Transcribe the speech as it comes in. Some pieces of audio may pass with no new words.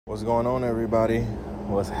What's going on, everybody?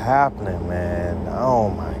 What's happening, man? Oh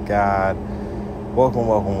my God.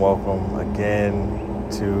 Welcome again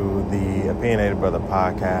to the Opinionated Brother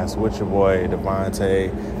Podcast with your boy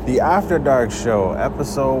Devontae. The After Dark Show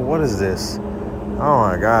episode, what is this? Oh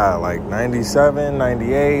my God, like 97,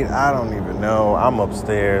 98, I don't even know. I'm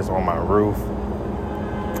upstairs on my roof.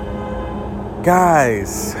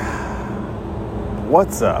 Guys,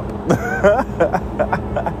 what's up?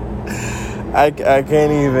 I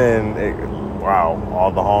can't even. Wow,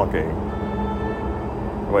 all the honking.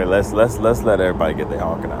 Wait, let's let everybody get their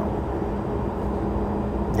honking out.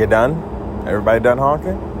 You done? Everybody done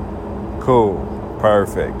honking? Cool,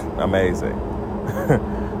 perfect, amazing.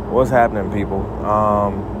 What's happening, people?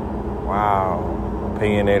 Wow,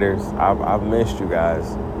 opinionators. I've missed you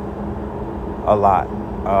guys a lot.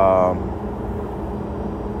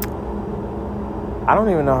 I don't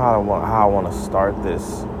even know how I want to start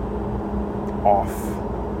this off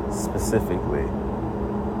specifically.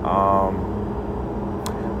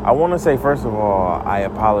 I want to say, first of all, I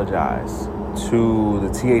apologize to the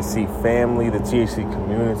THC family, the THC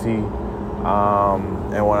community,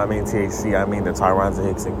 and when I mean THC, I mean the Tyronza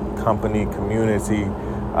Hickson Company community,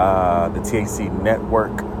 the THC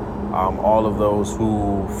network, all of those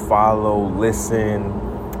who follow, listen,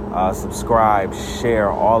 subscribe,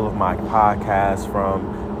 share all of my podcasts,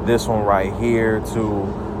 from this one right here to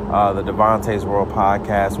the Devontae's World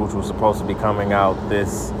podcast, which was supposed to be coming out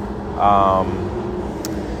this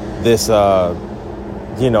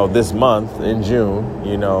month in June,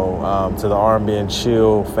 to the R&B and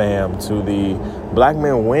Chill fam, to the Black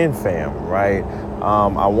Men Win fam, right?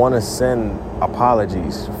 I want to send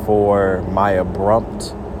apologies for my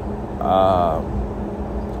abrupt, I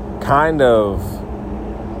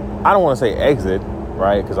don't want to say exit,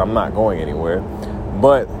 right? Because I'm not going anywhere.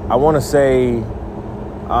 But I want to say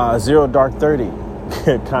 0 Dark 30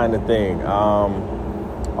 kind of thing.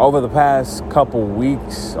 Over the past couple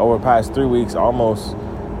weeks, over the past 3 weeks, almost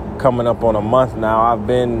coming up on a month now, I've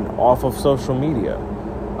been off of social media.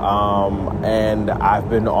 And I've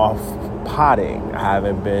been off podding. I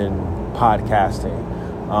haven't been podcasting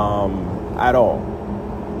at all.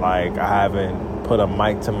 Like, I haven't put a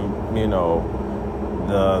mic to,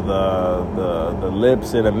 the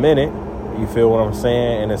lips in a minute. You feel what I'm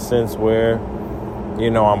saying? In a sense where,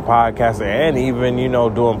 I'm podcasting and even,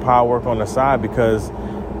 doing pod work on the side, because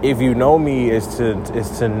if you know me, is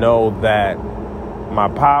to know that my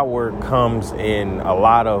pod work comes in a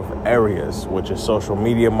lot of areas, which is social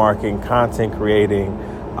media marketing, content creating,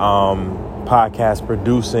 podcast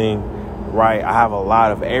producing, right? I have a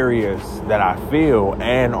lot of areas that I feel,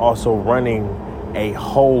 and also running a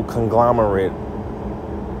whole conglomerate,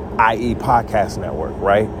 i.e. podcast network,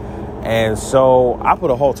 right? And so I put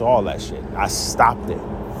a halt to all that shit. I stopped it.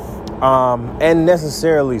 And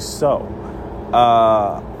necessarily so.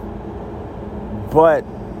 But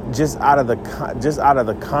just out of the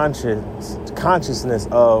consciousness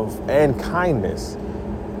of, and kindness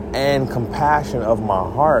and compassion of my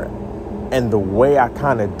heart, and the way I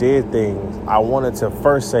kind of did things, I wanted to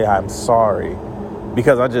first say I'm sorry,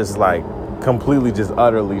 because I just completely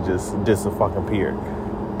utterly disappeared.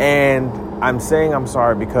 And I'm saying I'm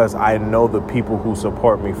sorry because I know the people who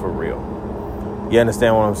support me for real. You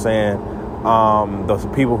understand what I'm saying? Those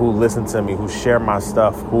people who listen to me, who share my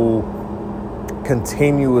stuff, who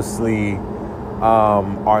continuously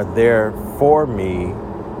are there for me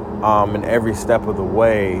in every step of the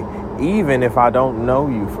way, even if I don't know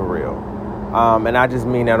you for real. And I just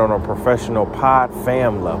mean that on a professional pod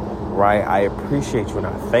fam level, right? I appreciate you and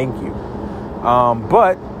I thank you.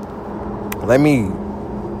 But let me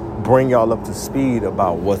bring y'all up to speed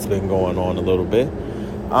about what's been going on a little bit.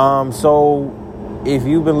 So if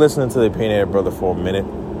you've been listening to the Opinionated Brother for a minute,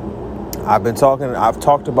 I've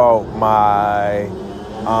talked about my,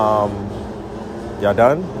 y'all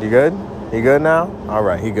done? You good? He good now? All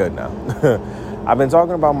right, he good now. I've been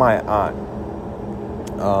talking about my aunt,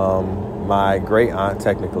 my great aunt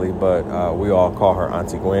technically, but we all call her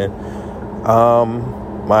Auntie Gwen.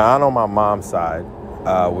 My aunt on my mom's side,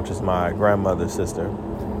 which is my grandmother's sister,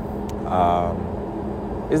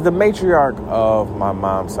 is the matriarch of my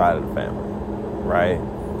mom's side of the family, right?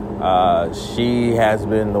 She has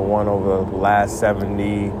been the one over the last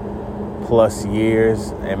 70 plus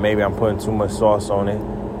years, and maybe I'm putting too much sauce on it,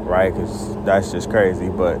 right? Because that's just crazy.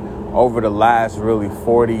 But over the last really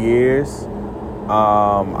 40 years,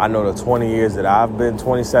 I know the 27 years that I've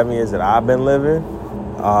been living,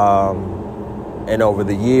 and over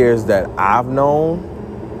the years that I've known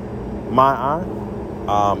my aunt,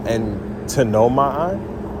 and to know my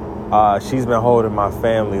aunt, she's been holding my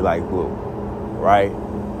family like glue, right?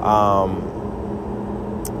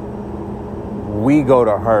 we go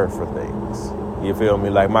to her for things. You feel me?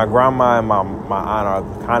 Like my grandma and my aunt are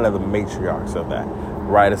kind of the matriarchs of that,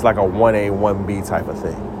 right? It's like a 1A, 1B type of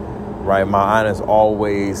thing, right? My aunt is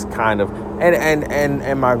always kind of,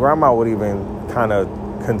 and my grandma would even kind of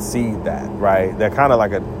concede that, right? They're kind of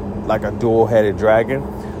like a dual-headed dragon.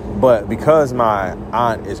 But because my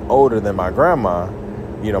aunt is older than my grandma,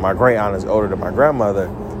 my great aunt is older than my grandmother,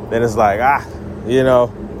 then it's like,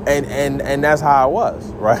 and that's how I was,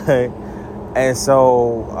 right? And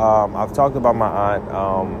so I've talked about my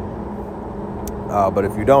aunt, but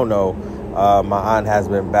if you don't know, my aunt has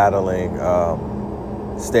been battling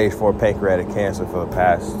stage 4 pancreatic cancer for the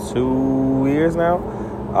past 2 years now,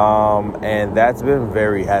 and that's been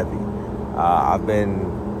very heavy. I've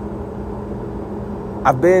been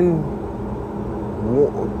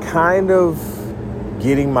kind of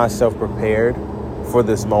getting myself prepared for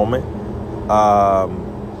this moment.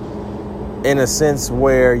 In a sense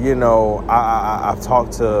where, I've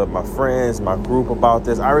talked to my friends, my group about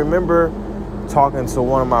this. I remember talking to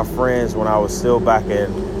one of my friends when I was still back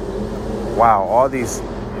in, all these,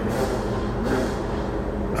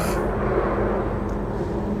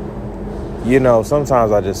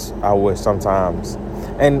 sometimes I wish sometimes,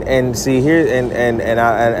 and see here, and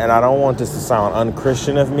I don't want this to sound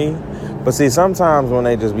unchristian of me, but see, sometimes when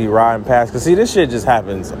they just be riding past, because see, this shit just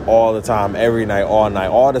happens all the time, every night, all night.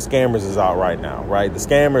 All the scammers is out right now, right? The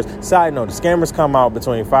scammers come out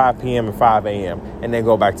between 5 p.m. and 5 a.m. and then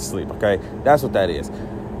go back to sleep, okay? That's what that is.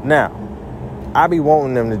 Now, I be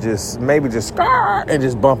wanting them to just scar and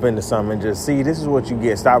just bump into something and just see, this is what you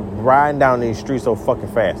get. Stop riding down these streets so fucking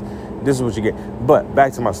fast. This is what you get. But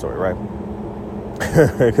back to my story, right?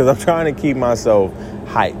 Because I'm trying to keep myself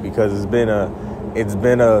hyped because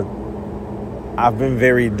I've been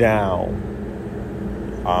very down.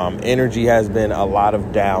 Energy has been a lot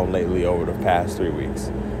of down lately over the past 3 weeks.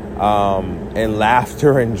 And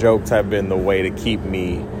laughter and jokes have been the way to keep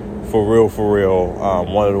me, for real,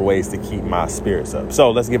 one of the ways to keep my spirits up.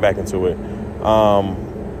 So let's get back into it.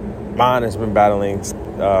 Mine has been battling,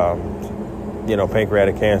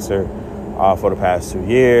 pancreatic cancer for the past 2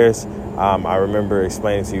 years. I remember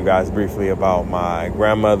explaining to you guys briefly about my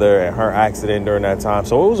grandmother and her accident during that time.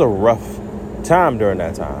 So it was a rough time during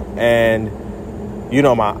that time. And,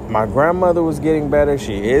 my grandmother was getting better.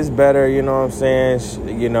 She is better, you know what I'm saying?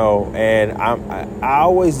 And I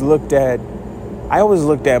always looked at my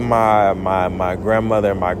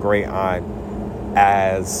grandmother and my great aunt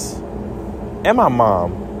and my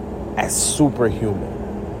mom as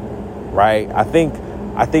superhuman, right? I think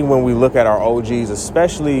when we look at our OGs,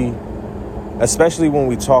 especially when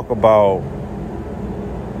we talk about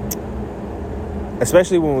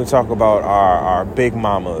our big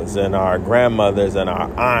mamas and our grandmothers and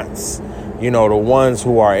our aunts, the ones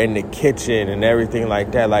who are in the kitchen and everything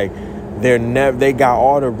like that, like they got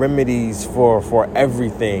all the remedies for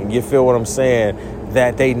everything. You feel what I'm saying?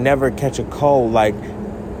 That they never catch a cold. Like,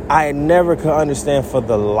 I never could understand for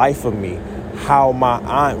the life of me how my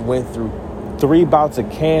aunt went through 3 bouts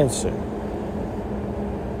of cancer,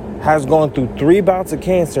 has gone through 3 bouts of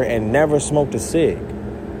cancer and never smoked a cig,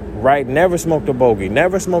 right? Never smoked a bogey,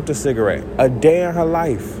 never smoked a cigarette, a day in her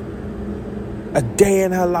life.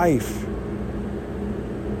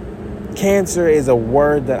 Cancer is a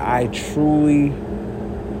word that I truly,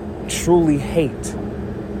 truly hate.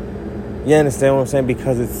 You understand what I'm saying?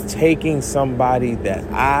 Because it's taking somebody that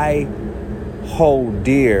I hold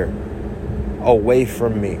dear away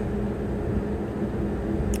from me.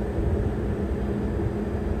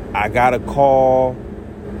 I got a call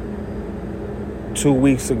 2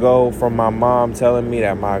 weeks ago from my mom telling me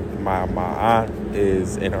that my aunt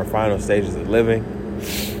is in her final stages of living.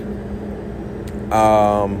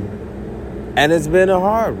 And it's been a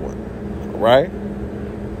hard one, right?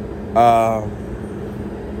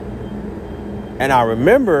 And I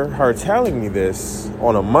remember her telling me this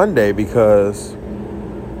on a Monday because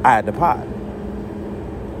I had the pod,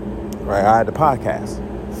 right? I had the podcast.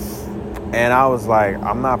 And I was like,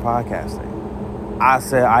 I'm not podcasting. I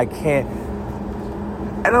said, I can't.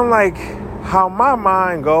 And I'm like, how my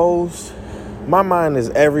mind goes, my mind is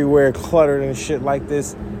everywhere, cluttered and shit like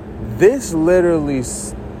this. This literally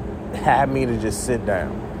had me to just sit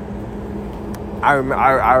down. I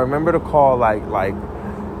remember the call like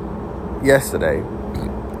yesterday,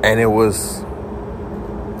 and it was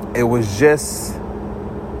just,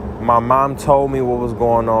 my mom told me what was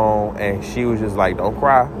going on, and she was just like, don't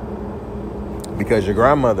cry, because your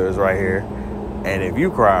grandmother is right here, and if you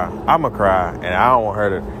cry, I'ma cry, and I don't want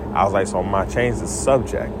her to. I was like, so I'm gonna change the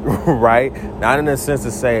subject, right? Not in the sense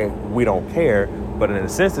to say we don't care, but in the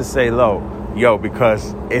sense to say, yo,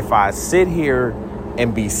 because if I sit here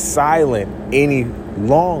and be silent any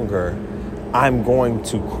longer, I'm going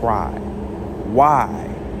to cry. Why?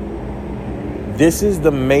 This is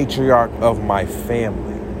the matriarch of my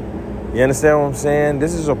family. You understand what I'm saying?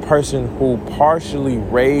 This is a person who partially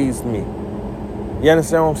raised me. You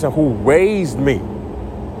understand what I'm saying? Who raised me.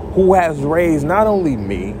 Who has raised not only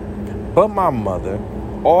me, but my mother,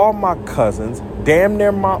 all my cousins, damn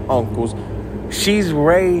near my uncles. She's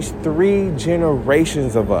raised 3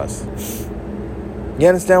 generations of us. You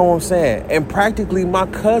understand what I'm saying? And practically my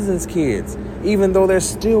cousins' kids, even though they're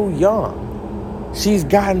still young, she's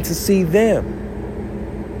gotten to see them.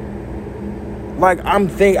 Like I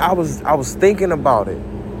was thinking about it.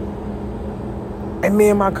 And me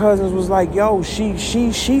and my cousins was like, yo,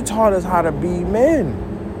 she taught us how to be men.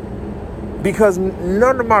 Because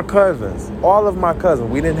none of my cousins, all of my cousins,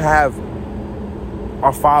 we didn't have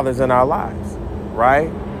our fathers in our lives, right?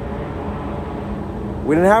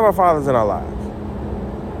 We didn't have our fathers in our lives.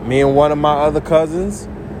 Me and one of my other cousins,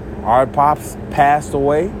 our pops passed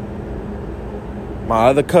away. My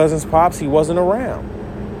other cousin's pops, he wasn't around.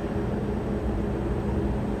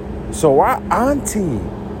 So our auntie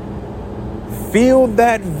filled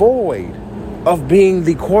that void of being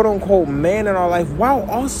the quote-unquote man in our life while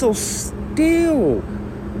also still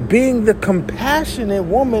being the compassionate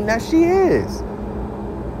woman that she is.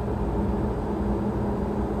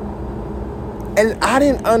 And I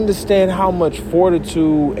didn't understand how much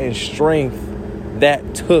fortitude and strength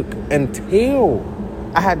that took until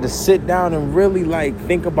I had to sit down and really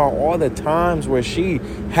think about all the times where she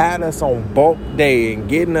had us on bulk day and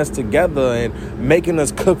getting us together and making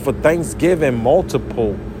us cook for Thanksgiving,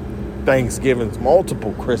 multiple Thanksgivings,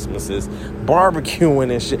 multiple Christmases,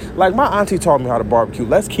 barbecuing and shit. Like my auntie taught me how to barbecue.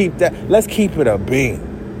 Let's keep it a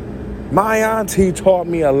bean. My auntie taught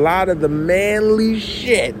me a lot of the manly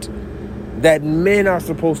shit that men are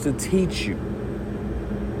supposed to teach you.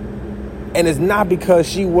 And it's not because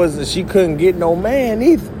she couldn't get no man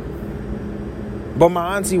either. But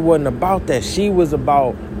my auntie wasn't about that. She was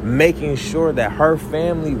about making sure that her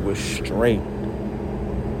family was straight.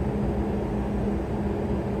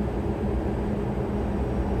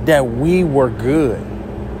 That we were good.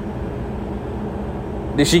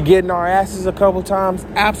 Did she get in our asses a couple times?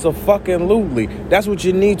 Absolutely. That's what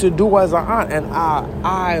you need to do as an aunt. And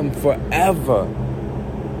I am forever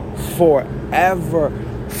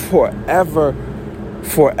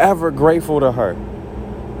grateful to her.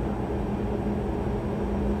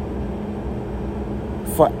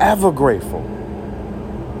 Forever grateful.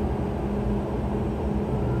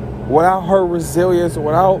 Without her resilience,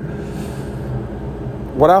 without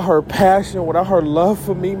her passion, without her love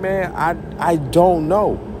for me, man, I don't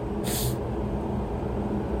know.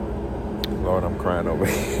 Lord, I'm crying over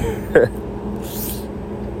here.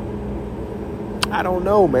 I don't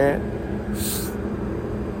know, man.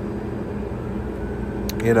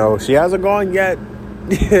 You know, she hasn't gone yet,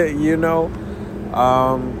 you know,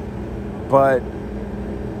 but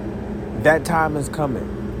that time is coming.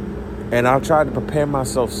 And I've tried to prepare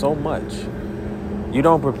myself so much. You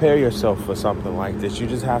don't prepare yourself for something like this. You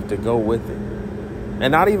just have to go with it.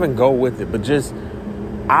 And not even go with it, but just,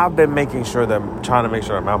 I've been trying to make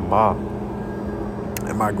sure that my mom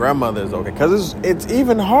and my grandmother is okay. Because it's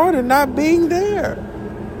even harder not being there.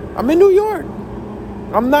 I'm in New York.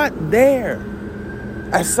 I'm not there.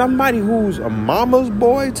 As somebody who's a mama's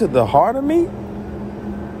boy to the heart of me,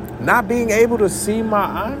 not being able to see my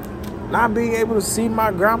aunt, not being able to see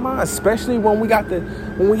my grandma, especially when we had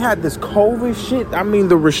this COVID shit, I mean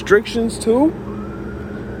the restrictions too.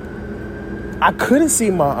 I couldn't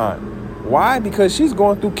see my aunt. Why? Because she's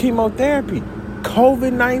going through chemotherapy,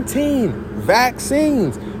 COVID-19,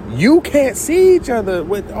 vaccines. You can't see each other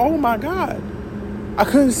with, oh my God. I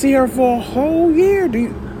couldn't see her for a whole year. Do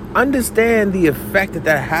you understand the effect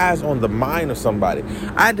that has on the mind of somebody?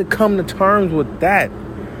 I had to come to terms with that.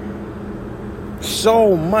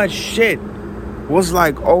 So much shit was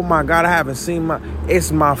like, oh my God, I haven't seen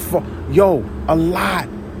it's my fault. Yo, a lot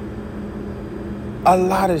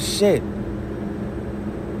of shit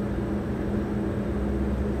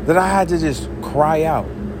that I had to just cry out.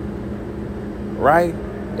 Right?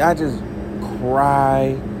 I just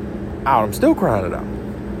cry out. I'm still crying it out.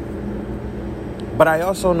 But I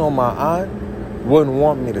also know my aunt wouldn't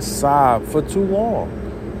want me to sob for too long.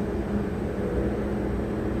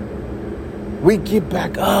 We get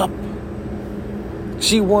back up.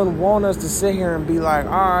 She wouldn't want us to sit here and be like,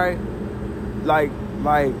 all right, like,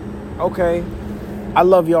 okay, I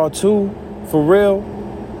love y'all too, for real.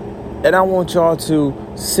 And I want y'all to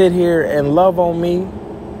sit here and love on me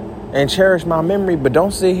and cherish my memory, but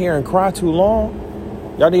don't sit here and cry too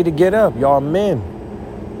long. Y'all need to get up. Y'all men.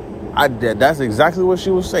 That's exactly what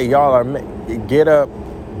she would say. Y'all are, get up,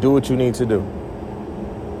 do what you need to do.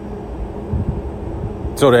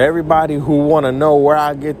 So to everybody who want to know where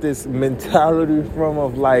I get this mentality from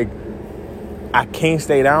of like, I can't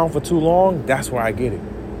stay down for too long, that's where I get it.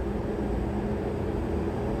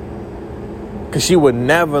 Because she would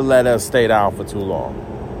never let us stay down for too long.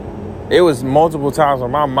 It was multiple times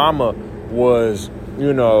when my mama was,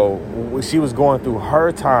 you know, she was going through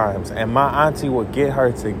her times and my auntie would get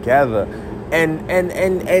her together.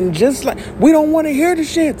 And just like, we don't want to hear the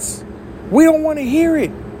shits. We don't want to hear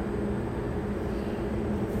it.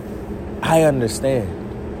 I understand.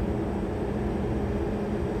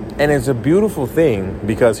 And it's a beautiful thing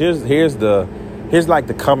because here's like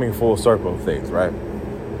the coming full circle of things, right?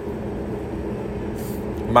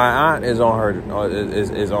 My aunt is on her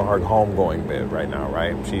homegoing bed right now,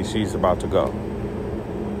 right? She's about to go.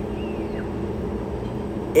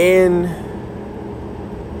 In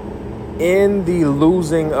the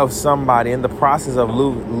losing of somebody, in the process of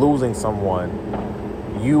losing someone,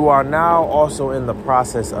 you are now also in the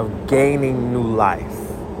process of gaining new life.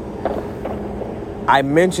 I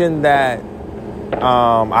mentioned that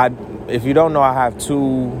if you don't know, I have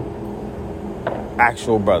two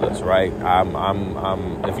actual brothers, right? I'm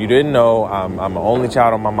if you didn't know, I'm an only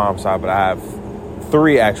child on my mom's side, but I have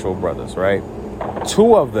three actual brothers, right?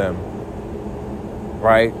 Two of them,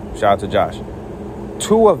 right? Shout out to Josh.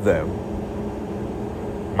 Two of them,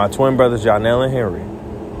 my twin brothers, Janelle and Henry.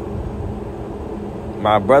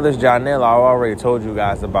 My brothers, Janelle, I already told you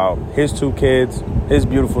guys about his two kids, his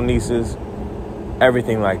beautiful nieces,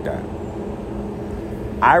 everything like that.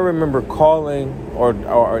 I remember calling or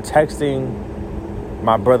texting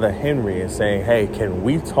my brother Henry and saying, hey, can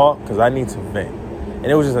we talk? Because I need to vent. And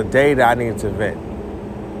it was just a day that I needed to vent.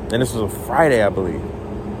 And this was a Friday, I believe.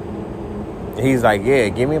 And he's like, yeah,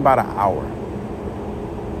 give me about an hour.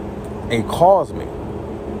 And he calls me.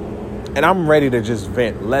 And I'm ready to just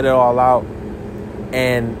vent, let it all out.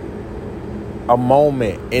 And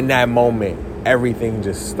in that moment, everything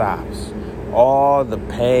just stops. All the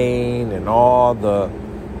pain and all the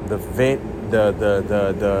vent,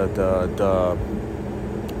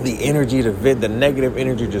 the energy to vent, the negative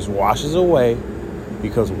energy just washes away,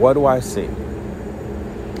 because what do I see?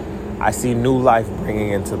 I see new life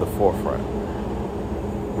bringing into the forefront.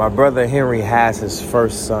 My brother Henry has his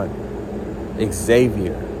first son,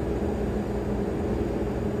 Xavier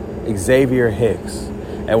Hicks.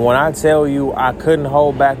 And when I tell you, I couldn't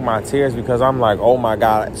hold back my tears because I'm like, oh my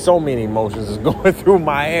God, so many emotions is going through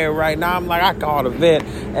my head right now. I'm like, I called a vet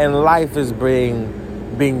and life is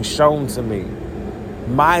being shown to me.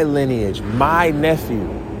 My lineage, my nephew,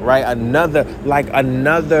 right? Another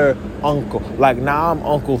uncle. Like now I'm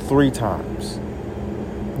uncle 3 times.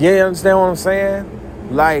 You understand what I'm saying?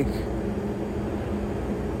 Like,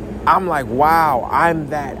 I'm like, wow,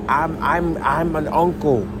 I'm an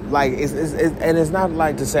uncle. Like, it's not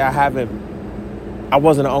like to say I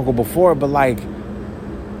wasn't an uncle before, but like,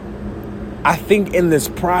 I think in this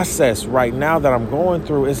process right now that I'm going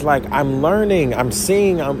through, it's like I'm learning, I'm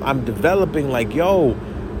seeing, I'm developing, like, yo,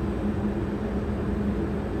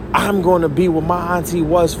 I'm going to be what my auntie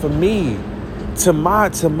was for me, to my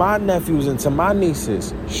nephews and to my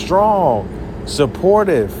nieces, strong,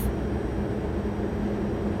 supportive,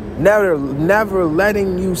 never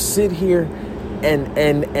letting you sit here and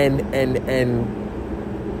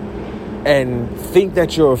think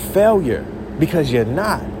that you're a failure, because you're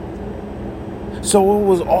not. So it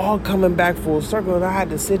was all coming back full circle, and I had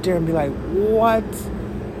to sit there and be like, what?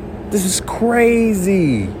 This is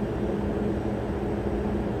crazy.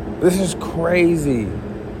 This is crazy.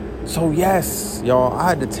 So yes, y'all, I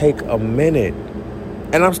had to take a minute,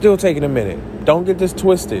 and I'm still taking a minute. Don't get this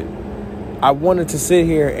twisted. I wanted to sit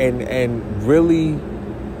here and really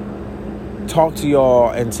talk to y'all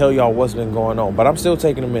and tell y'all what's been going on, but I'm still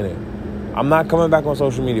taking a minute. I'm not coming back on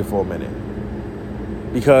social media for a minute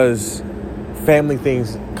because family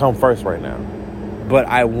things come first right now. But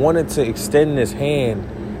I wanted to extend this hand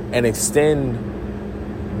and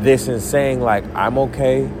extend this in saying, like, I'm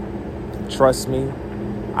okay. Trust me.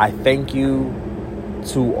 I thank you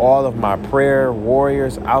to all of my prayer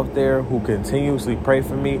warriors out there who continuously pray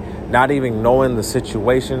for me, not even knowing the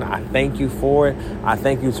situation. I thank you for it. I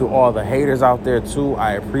thank you to all the haters out there too.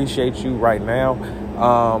 I appreciate you right now.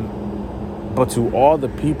 But to all the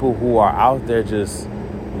people who are out there just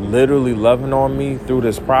literally loving on me through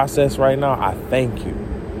this process right now, I thank you.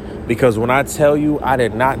 Because when I tell you I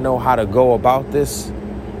did not know how to go about this,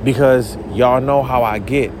 because y'all know how I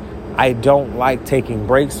get. I don't like taking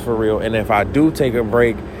breaks for real. And if I do take a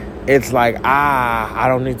break, it's like, I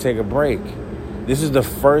don't need to take a break. This is the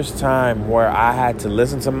first time where I had to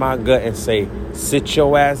listen to my gut and say, sit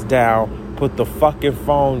your ass down, put the fucking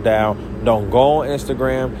phone down, don't go on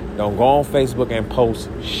Instagram, don't go on Facebook and post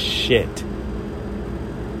shit.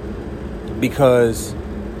 Because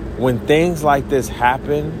when things like this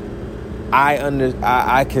happen, I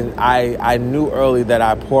knew early that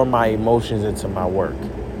I pour my emotions into my work.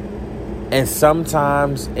 And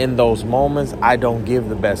sometimes in those moments, I don't give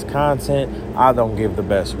the best content. I don't give the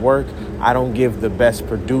best work. I don't give the best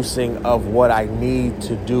producing of what I need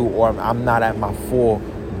to do, or I'm not at my full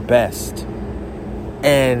best.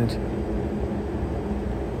 And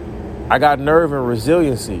I got nerve and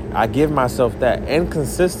resiliency. I give myself that, and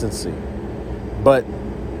consistency. But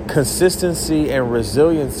consistency and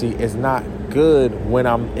resiliency is not good when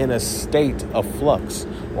I'm in a state of flux,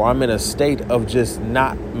 or I'm in a state of just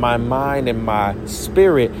not, my mind and my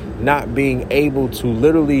spirit not being able to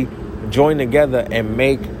literally join together and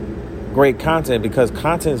make great content, because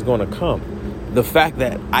content is going to come. The fact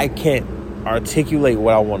that I can't articulate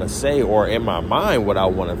what I want to say, or in my mind what I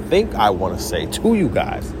want to think I want to say to you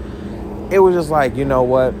guys, it was just like, you know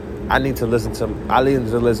what, I need to listen to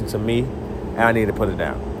me, and I need to put it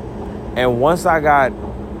down. And once I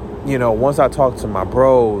talked to my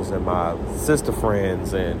bros and my sister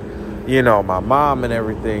friends and, my mom and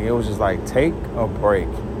everything, it was just like, take a break.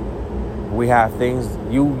 We have things,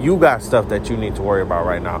 you got stuff that you need to worry about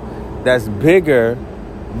right now that's bigger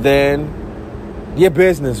than your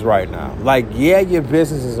business right now. Like, yeah, your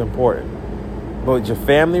business is important, but your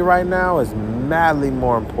family right now is madly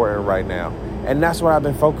more important right now. And that's what I've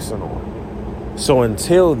been focusing on. So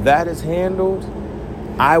until that is handled,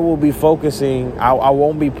 I will be focusing, I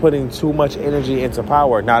won't be putting too much energy into pod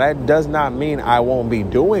work. Now, that does not mean I won't be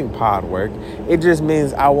doing pod work. It just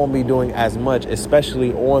means I won't be doing as much,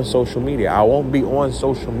 especially on social media. I won't be on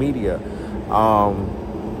social media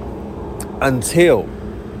until,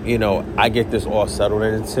 I get this all settled,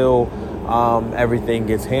 and until everything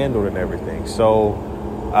gets handled and everything. So,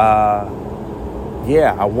 I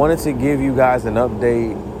wanted to give you guys an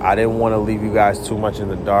update. I didn't want to leave you guys too much in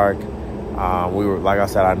the dark. We were, like I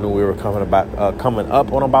said, I knew we were coming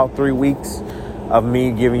up on about 3 weeks of me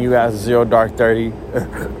giving you guys 0 Dark 30.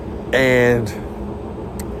 And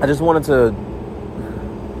I just wanted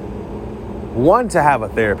to have a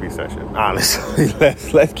therapy session, honestly.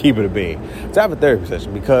 Let's keep it a bean. To have a therapy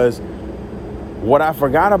session, because what I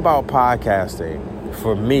forgot about podcasting,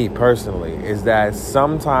 for me personally, is that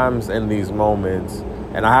sometimes in these moments,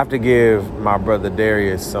 and I have to give my brother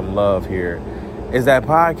Darius some love here, is that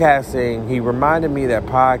podcasting, he reminded me that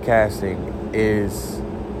podcasting is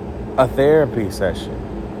a therapy session.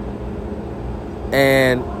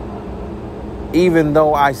 And even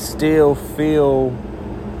though I still feel,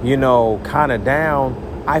 kind of down,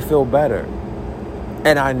 I feel better.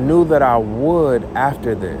 And I knew that I would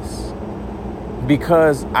after this,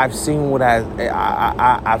 because I've seen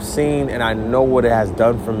I've seen, and I know what it has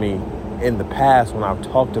done for me in the past when I've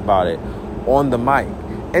talked about it on the mic,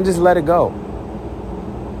 and just let it go.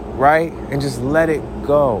 Right? And just let it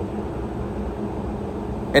go.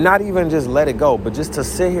 And not even just let it go, but just to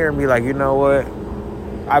sit here and be like, you know what?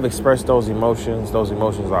 I've expressed those emotions. Those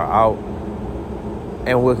emotions are out.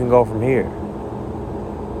 And we can go from here.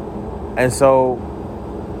 And so,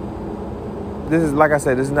 this is, like I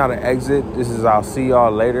said, this is not an exit. This is, I'll see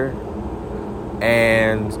y'all later.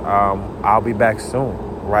 And I'll be back soon.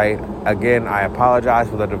 Right? Again, I apologize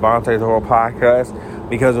for the Devontae Thorough podcast,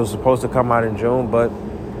 because it was supposed to come out in June, but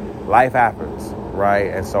life happens,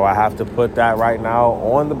 right? And so I have to put that right now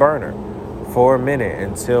on the burner for a minute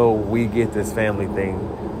until we get this family thing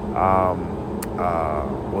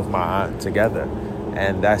with my aunt together.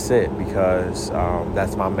 And that's it, because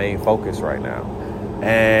that's my main focus right now.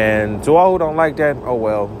 And to all who don't like that, oh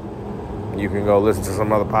well, you can go listen to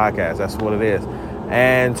some other podcasts. That's what it is.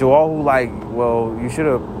 And to all who like, well, you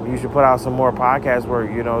should put out some more podcasts where,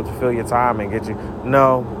 to fill your time and get you.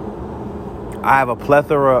 No, I have a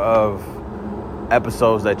plethora of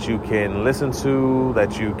episodes that you can listen to,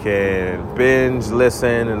 that you can binge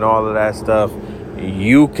listen and all of that stuff.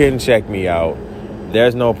 You can check me out.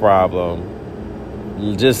 There's no problem.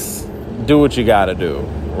 Just do what you got to do,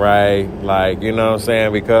 right? Like, you know what I'm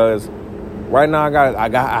saying? Because right now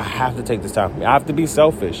I have to take this time for me. I have to be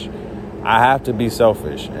selfish.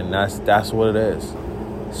 And that's what it is.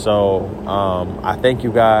 So, I thank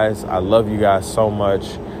you guys. I love you guys so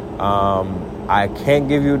much. I can't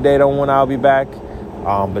give you a date on when I'll be back,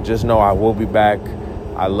 but just know I will be back.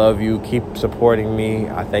 I love you. Keep supporting me.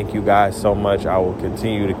 I thank you guys so much. I will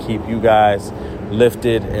continue to keep you guys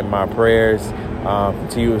lifted in my prayers.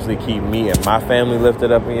 Continuously keep me and my family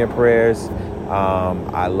lifted up in your prayers.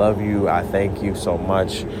 I love you. I thank you so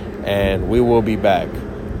much. And we will be back.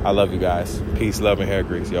 I love you guys. Peace, love, and hair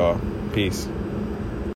grease, y'all. Peace.